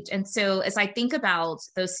perceived. And so as I think about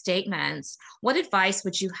those statements, what advice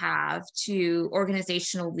would you have to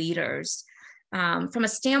organizational leaders from a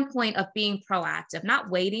standpoint of being proactive, not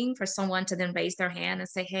waiting for someone to then raise their hand and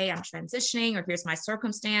say, hey, I'm transitioning, or here's my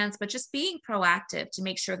circumstance, but just being proactive to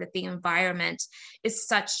make sure that the environment is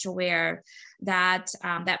such to where that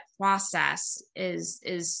that process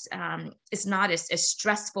is not as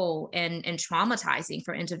stressful and traumatizing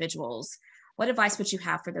for individuals. What advice would you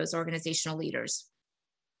have for those organizational leaders?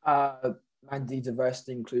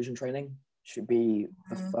 Diversity inclusion training should be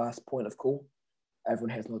the first point of call.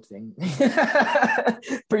 Everyone has nodding.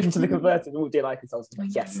 Preaching to the converted, all DNI consultants,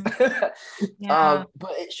 like, yes.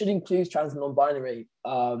 But it should include trans and non-binary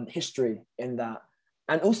history in that,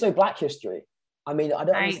 and also Black history. I mean, I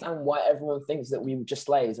don't understand why everyone thinks that we were just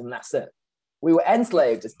slaves and that's it. We were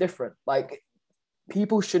enslaved. It's different. Like,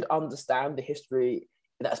 people should understand the history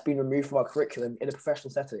that's been removed from our curriculum in a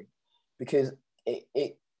professional setting, because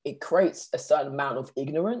it creates a certain amount of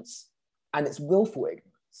ignorance, and it's willful ignorance.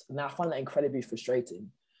 And I find that incredibly frustrating.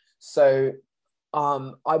 So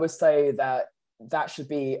I would say that should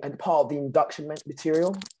be a part of the induction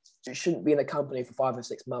material. It shouldn't be in a company for 5 or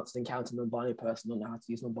 6 months and encounter a non-binary person, not know how to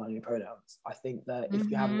use non-binary pronouns. I think that if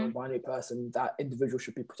you have a non-binary person, that individual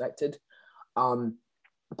should be protected. Part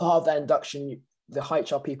of that induction, the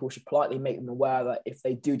HR people should politely make them aware that if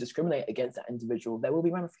they do discriminate against that individual, there will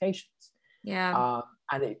be ramifications.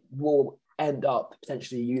 And it will end up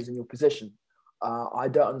potentially using your position. I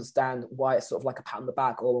don't understand why it's sort of like a pat on the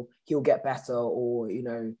back, or he'll get better, or, you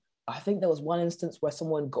know, I think there was one instance where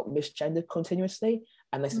someone got misgendered continuously,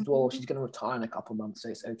 and they said, well, she's going to retire in a couple of months, so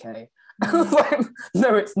it's okay. I was like,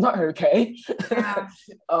 no, it's not okay.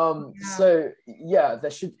 So yeah,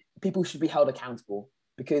 people should be held accountable,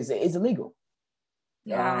 because it is illegal.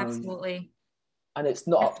 Absolutely. And it's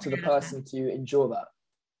not up to the person to endure that.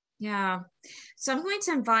 Yeah. So I'm going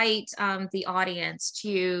to invite the audience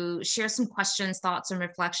to share some questions, thoughts, and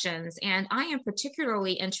reflections. And I am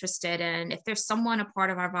particularly interested in if there's someone, a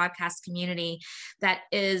part of our podcast community, that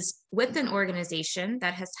is with an organization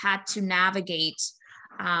that has had to navigate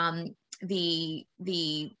the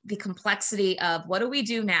complexity of what do we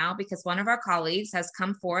do now, because one of our colleagues has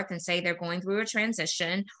come forth and say they're going through a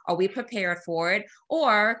transition. Are we prepared for it?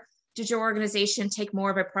 Or did your organization take more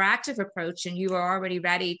of a proactive approach and you were already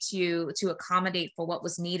ready to accommodate for what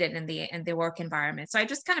was needed in the work environment? So I'm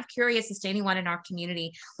just kind of curious as to anyone in our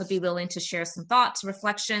community would be willing to share some thoughts,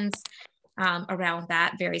 reflections around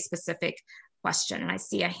that very specific question. And I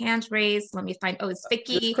see a hand raised. Let me find, it's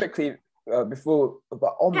Vicky. Just quickly,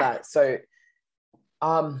 that, so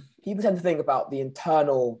people tend to think about the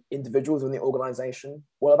internal individuals in the organization.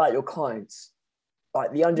 What about your clients?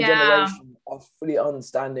 Like, the younger generation are fully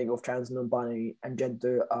understanding of trans and non-binary and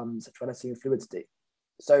gender sexuality and fluidity.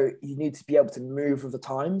 So you need to be able to move with the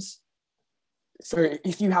times. So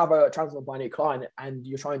if you have a trans and non-binary client and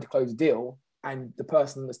you're trying to close a deal, and the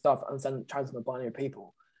person, the staff understand trans and non-binary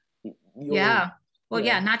people, You're, Yeah. Well,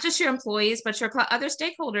 yeah. yeah, not just your employees, but your other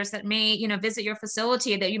stakeholders that may, visit your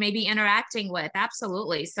facility that you may be interacting with.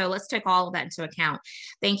 Absolutely. So let's take all of that into account.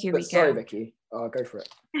 Thank you, But sorry, Rico. Vicky, go for it.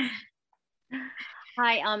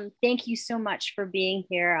 Hi, thank you so much for being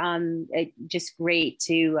here. Just great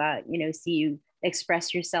to see you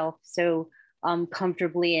express yourself so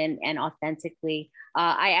comfortably and authentically.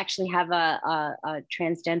 I actually have a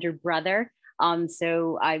transgender brother,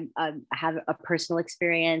 so I have a personal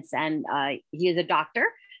experience, and he is a doctor.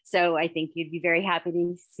 So I think you'd be very happy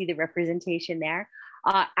to see the representation there.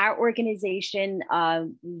 Our organization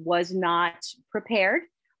was not prepared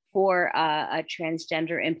for a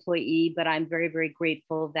transgender employee, but I'm very, very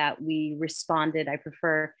grateful that we responded. I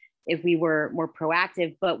prefer if we were more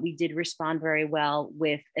proactive, but we did respond very well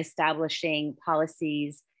with establishing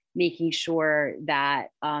policies, making sure that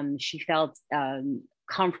she felt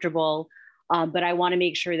comfortable. But I want to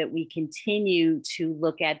make sure that we continue to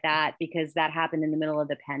look at that, because that happened in the middle of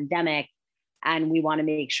the pandemic. And we want to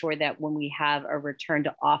make sure that when we have a return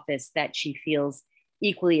to office, that she feels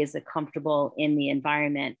equally as comfortable in the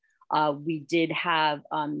environment. We did have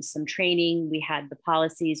some training. We had the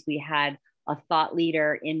policies. We had a thought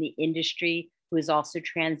leader in the industry who is also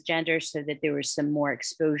transgender, so that there was some more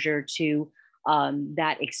exposure to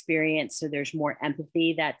that experience. So there's more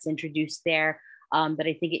empathy that's introduced there. But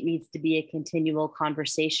I think it needs to be a continual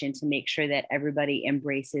conversation to make sure that everybody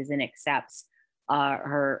embraces and accepts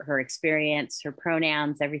her experience, her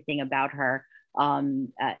pronouns, everything about her,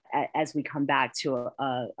 as we come back to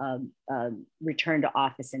a return to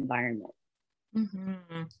office environment.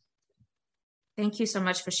 Mm-hmm. Thank you so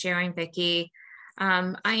much for sharing, Vicki.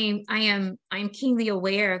 I am keenly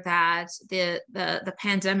aware that the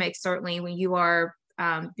pandemic, certainly when you are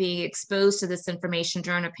being exposed to this information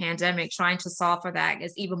during a pandemic, trying to solve for that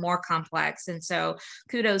is even more complex. And so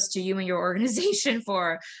kudos to you and your organization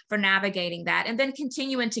for navigating that, and then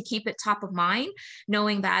continuing to keep it top of mind,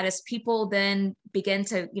 knowing that as people then begin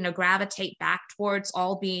to, gravitate back towards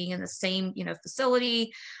all being in the same,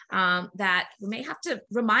 facility, that we may have to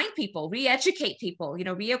remind people, re-educate people,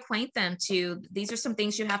 reacquaint them to, these are some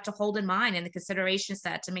things you have to hold in mind in the consideration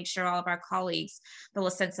set to make sure all of our colleagues feel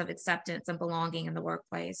a sense of acceptance and belonging in the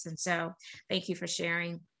workplace. And so thank you for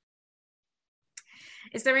sharing.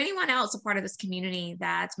 Is there anyone else a part of this community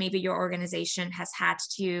that maybe your organization has had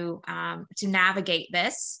to navigate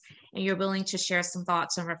this, and you're willing to share some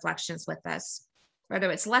thoughts and reflections with us? Whether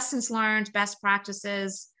it's lessons learned, best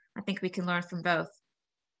practices, I think we can learn from both.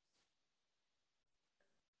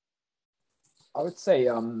 I would say,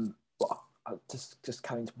 just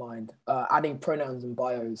coming to mind, adding pronouns and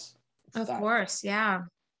bios. Of course, yeah.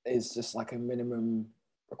 Is just like a minimum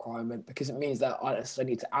requirement, because it means that I don't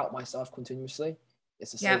necessarily need to out myself continuously.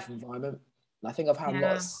 It's a safe environment. And I think I've had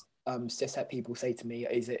lots cishet people say to me,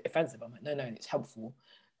 is it offensive? I'm like, no, it's helpful,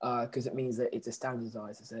 because it means that it's a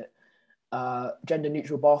standardizes it. Gender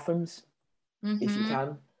neutral bathrooms, if you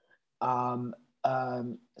can.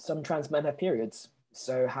 Some trans men have periods,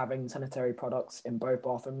 so having sanitary products in both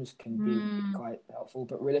bathrooms can be quite helpful,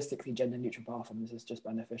 but realistically gender neutral bathrooms is just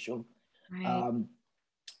beneficial. Right.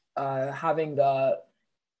 Having the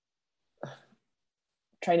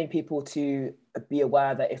training people to be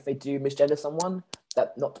aware that if they do misgender someone,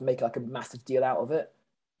 that not to make like a massive deal out of it,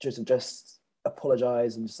 just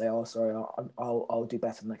apologize and just say, oh, sorry, I'll do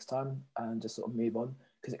better next time, and just sort of move on,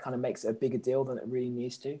 because it kind of makes it a bigger deal than it really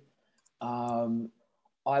needs to.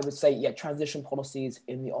 I would say, yeah, transition policies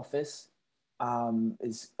in the office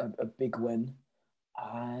is a big win,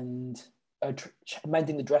 and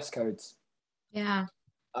amending the dress codes. Yeah.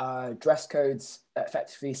 Dress codes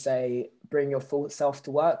effectively say bring your full self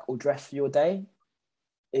to work or dress for your day.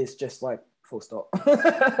 Is just like full stop.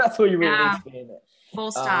 That's all you really need to be in it.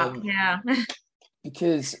 Full stop. Yeah.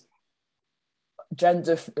 Because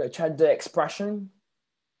gender expression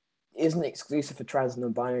isn't exclusive for trans and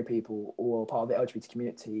non-binary people or part of the LGBT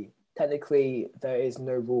community. Technically, there is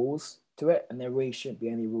no rules to it, and there really shouldn't be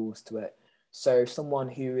any rules to it. So if someone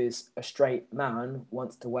who is a straight man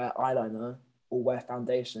wants to wear eyeliner or wear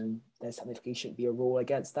foundation, there technically shouldn't be a rule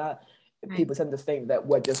against that. Right. People tend to think that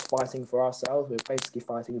we're just fighting for ourselves. We're basically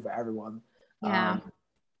fighting for everyone. Yeah.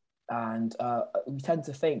 And we tend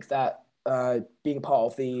to think that being a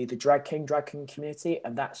part of the drag king community,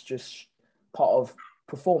 and that's just part of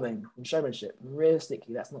performing and showmanship.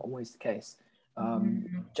 Realistically, that's not always the case.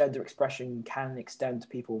 Gender expression can extend to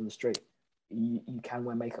people on the street. You can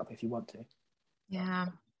wear makeup if you want to. Yeah.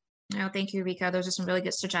 No, thank you, Rico. Those are some really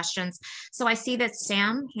good suggestions. So I see that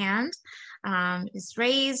Sam hand is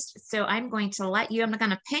raised. So I'm going to let you, I'm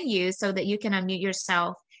going to pin you so that you can unmute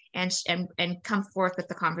yourself and come forth with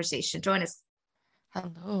the conversation. Join us.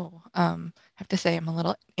 Hello. I have to say I'm a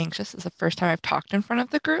little anxious. It's the first time I've talked in front of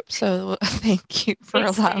the group, so thank you for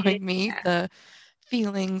allowing me the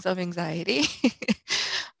feelings of anxiety.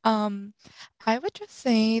 Um, I would just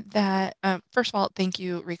say that first of all, thank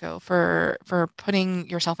you, Rico, for putting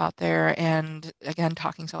yourself out there and again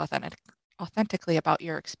talking so authentically about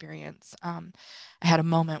your experience. I had a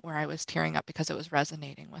moment where I was tearing up because it was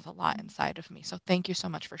resonating with a lot inside of me. So thank you so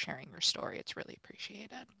much for sharing your story. It's really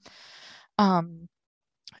appreciated.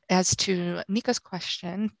 As to Nika's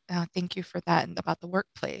question, thank you for that and about the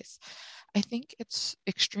workplace. I think it's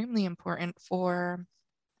extremely important for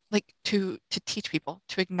like to teach people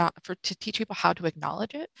to teach people how to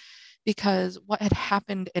acknowledge it, because what had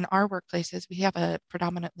happened in our workplaces, we have a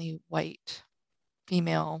predominantly white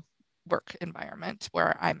female work environment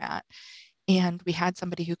where I'm at. And we had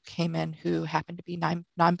somebody who came in who happened to be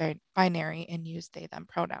non-binary and used they, them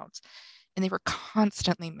pronouns. And they were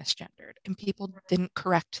constantly misgendered. And people didn't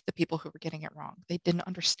correct the people who were getting it wrong. They didn't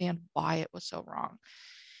understand why it was so wrong.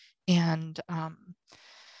 And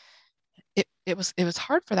it was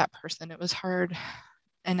hard for that person. It was hard.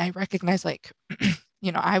 And I recognize like,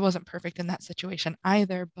 I wasn't perfect in that situation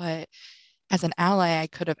either, but as an ally, I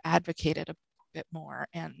could have advocated a bit more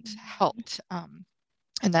and helped.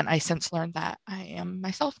 And then I since learned that I am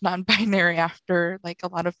myself non-binary after like a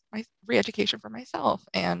lot of my re-education for myself.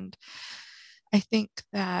 And I think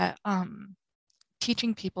that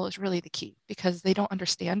teaching people is really the key, because they don't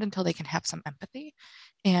understand until they can have some empathy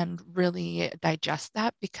and really digest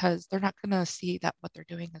that, because they're not going to see that what they're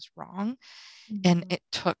doing is wrong. And it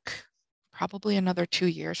took probably another 2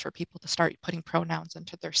 years for people to start putting pronouns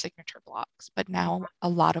into their signature blocks. But now a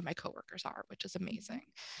lot of my coworkers are, which is amazing.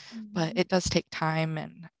 But it does take time.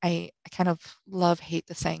 And I kind of hate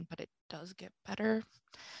the saying, but it does get better.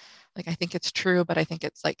 Like, I think it's true, but I think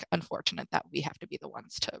it's like unfortunate that we have to be the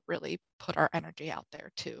ones to really put our energy out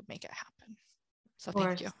there to make it happen. So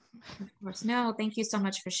thank you. Of course. No, thank you so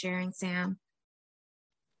much for sharing, Sam.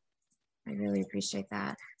 I really appreciate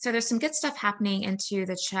that. So there's some good stuff happening into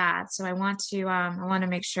the chat. So I want to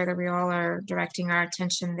make sure that we all are directing our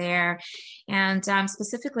attention there. And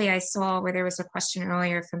specifically, I saw where there was a question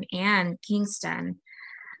earlier from Ann Kingston.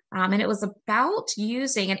 And it was about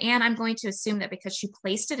using, and Anne, I'm going to assume that because you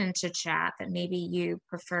placed it into chat that maybe you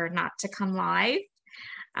prefer not to come live.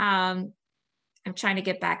 I'm trying to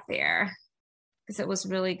get back there because it was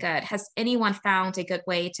really good. Has anyone found a good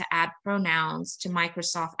way to add pronouns to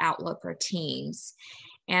Microsoft Outlook or Teams?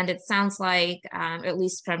 And it sounds like, at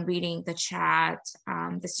least from reading the chat,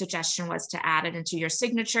 the suggestion was to add it into your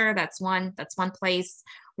signature. That's one place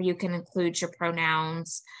where you can include your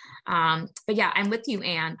pronouns. But yeah, I'm with you,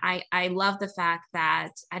 Anne. I love the fact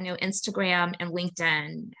that I know Instagram and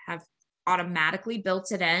LinkedIn have automatically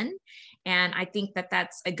built it in. And I think that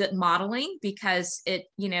that's a good modeling, because it,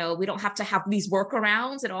 we don't have to have these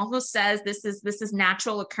workarounds. It almost says this is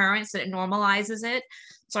natural occurrence, and it normalizes it.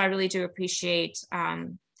 So I really do appreciate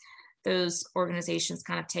those organizations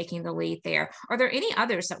kind of taking the lead there. Are there any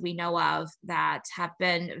others that we know of that have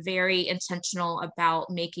been very intentional about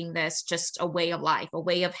making this just a way of life, a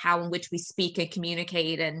way of how in which we speak and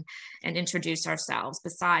communicate and introduce ourselves,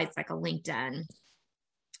 besides like a LinkedIn?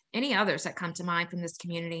 Any others that come to mind from this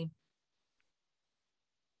community?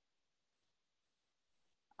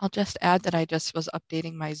 I'll just add that I just was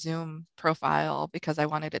updating my Zoom profile because I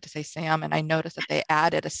wanted it to say Sam, and I noticed that they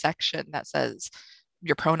added a section that says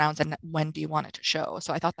your pronouns and when do you want it to show.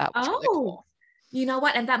 So I thought that was really cool. You know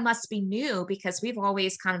what? And that must be new, because we've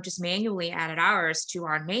always kind of just manually added ours to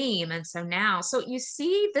our name. And so now, so you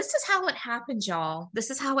see, this is how it happens, y'all. This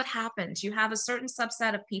is how it happens. You have a certain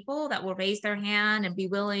subset of people that will raise their hand and be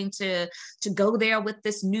willing to go there with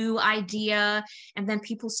this new idea. And then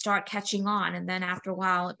people start catching on. And then after a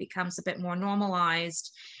while, it becomes a bit more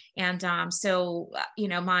normalized. And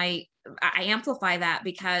I amplify that,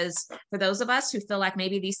 because for those of us who feel like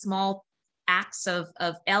maybe these small acts of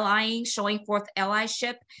allying, showing forth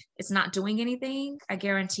allyship, is not doing anything, I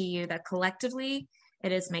guarantee you that collectively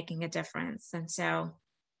it is making a difference. And so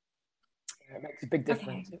it makes a big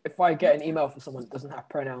difference. Okay. If I get an email from someone that doesn't have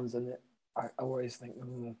pronouns in it, I always think,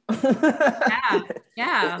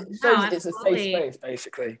 yeah. It's a safe space,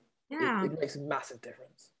 basically. Yeah. It makes a massive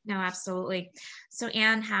difference. No, absolutely. So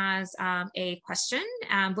Anne has a question.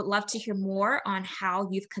 Would love to hear more on how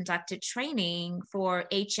you've conducted training for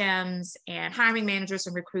HMs and hiring managers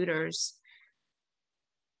and recruiters.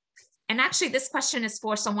 And actually, this question is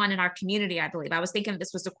for someone in our community, I believe. I was thinking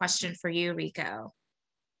this was a question for you, Rico.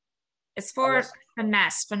 It's for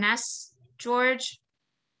Finesse. Finesse, George,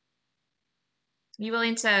 are you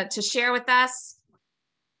willing to share with us?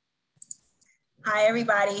 Hi,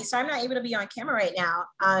 everybody. So I'm not able to be on camera right now.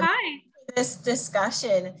 Hi. This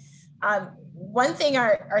discussion, one thing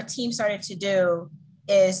our team started to do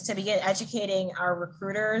is to begin educating our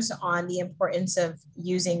recruiters on the importance of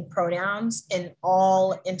using pronouns in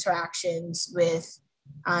all interactions with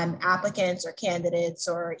applicants or candidates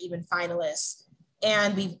or even finalists.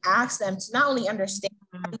 And we've asked them to not only understand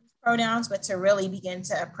pronouns, but to really begin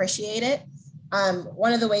to appreciate it.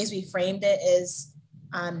 One of the ways we framed it is,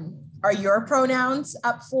 are your pronouns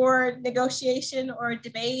up for negotiation or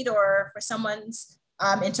debate or for someone's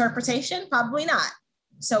interpretation? Probably not.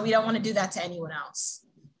 So we don't want to do that to anyone else.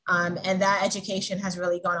 And that education has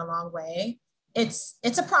really gone a long way. It's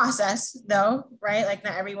a process though, right? Like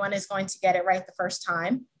not everyone is going to get it right the first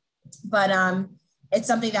time, but it's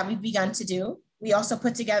something that we've begun to do. We also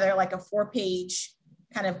put together like a 4-page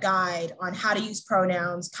kind of guide on how to use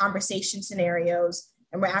pronouns, conversation scenarios,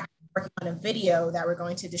 and we're actually working on a video that we're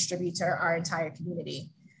going to distribute to our entire community.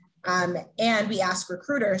 And we ask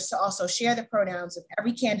recruiters to also share the pronouns of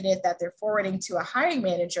every candidate that they're forwarding to a hiring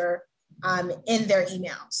manager in their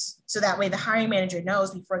emails. So that way the hiring manager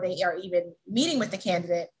knows before they are even meeting with the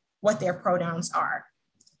candidate what their pronouns are.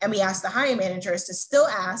 And we ask the hiring managers to still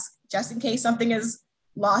ask, just in case something is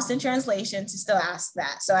lost in translation, to still ask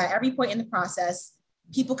that. So at every point in the process,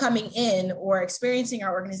 people coming in or experiencing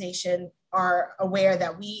our organization are aware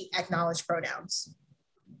that we acknowledge pronouns.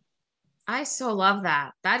 I so love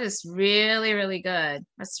that. That is really, really good.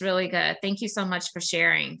 That's really good. Thank you so much for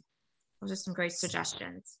sharing. Those are some great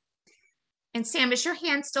suggestions. And Sam, is your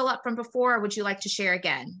hand still up from before, or would you like to share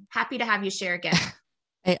again? Happy to have you share again.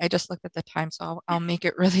 I just looked at the time, so I'll make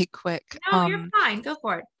it really quick. No, you're fine. Go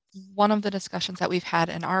for it. One of the discussions that we've had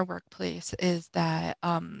in our workplace is that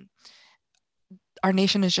our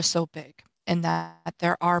nation is just so big, and that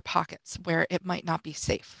there are pockets where it might not be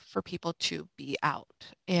safe for people to be out.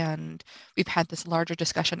 And we've had this larger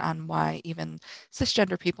discussion on why even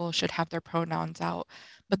cisgender people should have their pronouns out,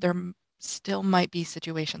 but there still might be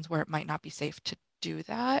situations where it might not be safe to do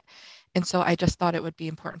that. And so I just thought it would be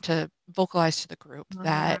important to vocalize to the group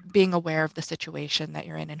that being aware of the situation that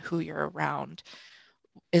you're in and who you're around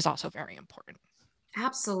is also very important.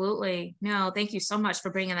 Absolutely. No, thank you so much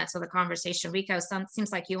for bringing that to the conversation. Rico,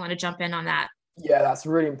 seems like you want to jump in on that. Yeah, that's a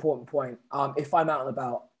really important point. If I'm out and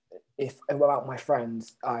about, if I'm out with my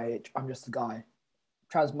friends, I'm just a guy.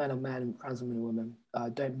 Trans men are men, trans women are women.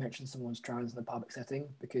 Don't mention someone's trans in a public setting,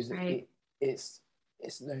 because it's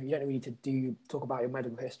no, you don't need to talk about your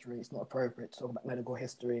medical history. It's not appropriate to talk about medical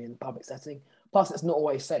history in a public setting. Plus, it's not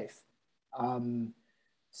always safe.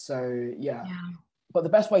 So yeah. But the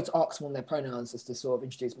best way to ask someone their pronouns is to sort of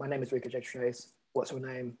introduce, my name is Rico J. Chase, what's your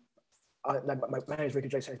name? My name is Rico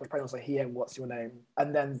J. Chase, my pronouns are he, him, what's your name?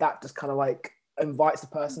 And then that just kind of like invites the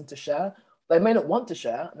person to share. They may not want to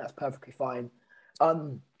share, and that's perfectly fine.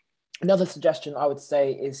 Another suggestion I would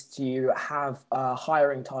say is to have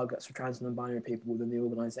hiring targets for trans and non-binary people within the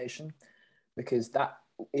organization, because that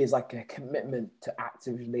is like a commitment to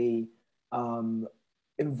actively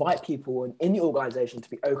invite people in the organization to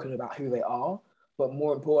be open about who they are. But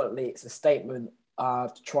more importantly, it's a statement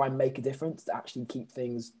to try and make a difference, to actually keep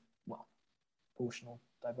things, well, proportional,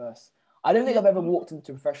 diverse. I don't think I've ever walked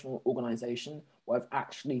into a professional organization where I've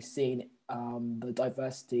actually seen the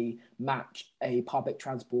diversity match a public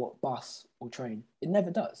transport bus or train. It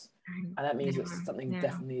never does. And that means that something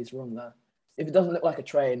definitely is wrong there. If it doesn't look like a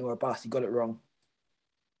train or a bus, you got it wrong.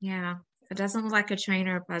 Yeah. If it doesn't look like a train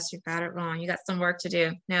or a bus, you got it wrong. You got some work to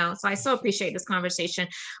do. No, so I so appreciate this conversation.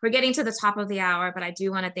 We're getting to the top of the hour, but I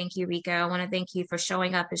do want to thank you, Rico. I want to thank you for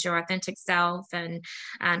showing up as your authentic self and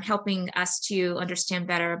helping us to understand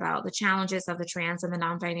better about the challenges of the trans and the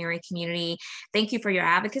non-binary community. Thank you for your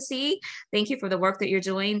advocacy. Thank you for the work that you're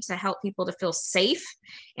doing to help people to feel safe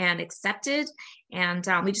and accepted. And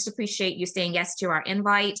we just appreciate you saying yes to our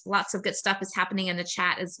invite. Lots of good stuff is happening in the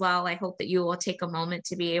chat as well. I hope that you will take a moment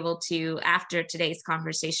to be able to, after today's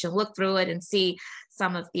conversation, look through it and see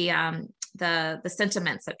some of the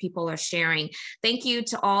sentiments that people are sharing. Thank you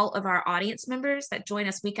to all of our audience members that join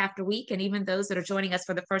us week after week, and even those that are joining us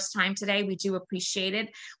for the first time today. We do appreciate it.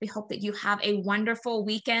 We hope that you have a wonderful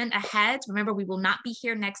weekend ahead. Remember, we will not be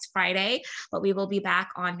here next Friday, but we will be back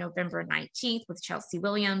on November 19th with Chelsea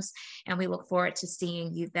Williams, and we look forward to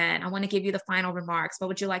seeing you then. I want to give you the final remarks. What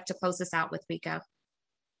would you like to close this out with, Rico?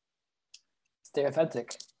 Stay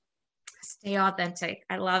authentic. Stay authentic.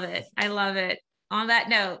 I love it. I love it. On that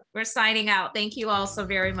note, we're signing out. Thank you all so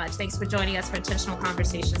very much. Thanks for joining us for Intentional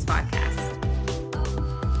Conversations podcast.